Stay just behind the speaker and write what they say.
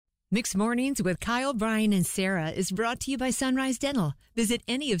Mixed Mornings with Kyle, Brian, and Sarah is brought to you by Sunrise Dental. Visit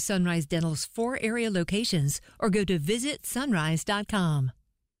any of Sunrise Dental's 4 area locations or go to visitsunrise.com.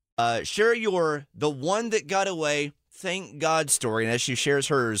 Share your The One That Got Away, Thank God story. And as she shares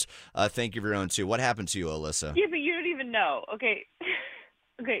hers, thank you for your own too. What happened to you, Alyssa? Yeah, but you don't even know. Okay.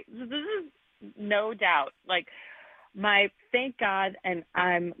 Okay, so this is no doubt, like, my thank God, and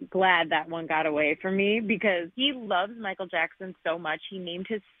I'm glad that one got away from me because he loves Michael Jackson so much, he named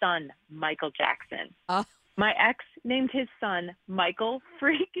his son Michael Jackson. My ex named his son Michael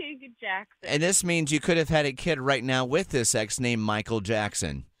freaking Jackson. And this means you could have had a kid right now with this ex named Michael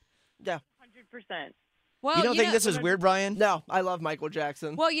Jackson. Yeah. 100%. Well, you don't think this is weird, Brian? No, I love Michael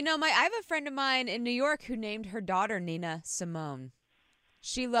Jackson. Well, I have a friend of mine in New York who named her daughter Nina Simone.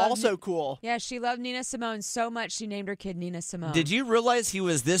 She loved also cool. Yeah, she loved Nina Simone so much she named her kid Nina Simone. Did you realize he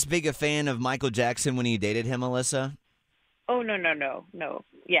was this big a fan of Michael Jackson when you dated him, Alyssa? Oh, no.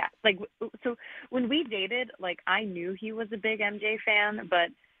 Yeah, like, so when we dated, like, I knew he was a big MJ fan, but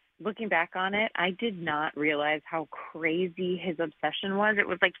looking back on it, I did not realize how crazy his obsession was. It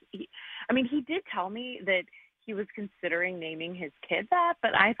was like, he did tell me that he was considering naming his kid that,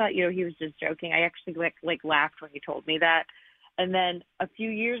 but I thought, he was just joking. I actually like laughed when he told me that. And then a few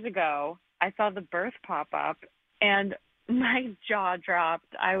years ago, I saw the birth pop up, and my jaw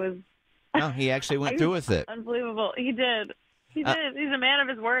dropped. No, he actually went through with it. Unbelievable. He did. He's a man of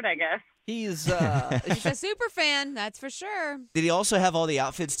his word, I guess. He's a super fan, that's for sure. Did he also have all the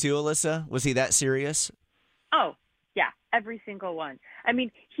outfits too, Alyssa? Was he that serious? Oh, yeah, every single one. I mean,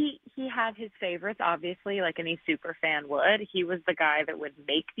 he had his favorites, obviously, like any super fan would. He was the guy that would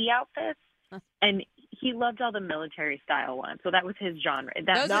make the outfits, and he loved all the military style ones. So that was his genre.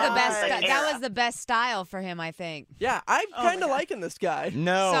 Those are the best. That was the best style for him, I think. Yeah, I'm kind of liking this guy.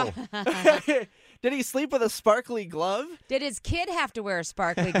 No. Did he sleep with a sparkly glove? Did his kid have to wear a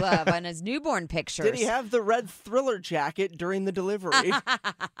sparkly glove on his newborn pictures? Did he have the red Thriller jacket during the delivery?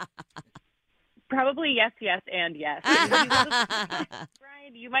 Probably yes, and yes.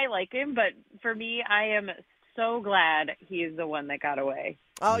 Brian, you might like him, but for me, I am so glad he's the one that got away.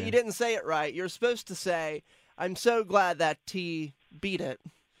 Oh, you didn't say it right. You're supposed to say, I'm so glad that T beat it.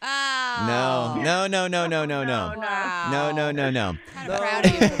 Oh. No. Wow. No. Kind of proud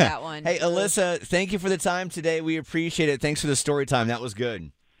of you for that one. Hey, Alyssa, thank you for the time today. We appreciate it. Thanks for the story time. That was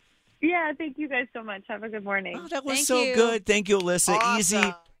good. Yeah, thank you guys so much. Have a good morning. Oh, that was good. Thank you, Alyssa. Awesome.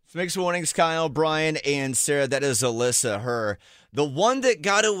 Easy. Mixed Mornings, Kyle, Brian, and Sarah. That is Alyssa, her. The one that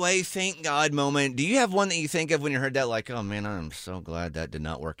got away, thank God moment. Do you have one that you think of when you heard that? Like, oh, man, I'm so glad that did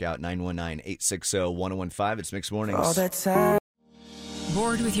not work out. 919-860-1015. It's Mixed Mornings. All that time.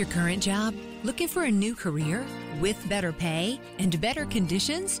 Bored with your current job? Looking for a new career? With better pay and better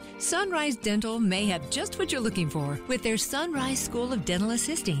conditions? Sunrise Dental may have just what you're looking for with their Sunrise School of Dental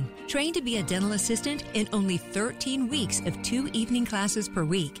Assisting. Trained to be a dental assistant in only 13 weeks of 2 evening classes per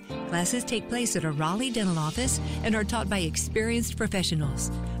week. Classes take place at a Raleigh dental office and are taught by experienced professionals.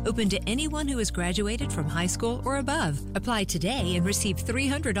 Open to anyone who has graduated from high school or above. Apply today and receive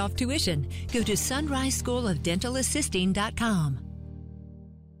 $300 off tuition. Go to sunriseschoolofdentalassisting.com.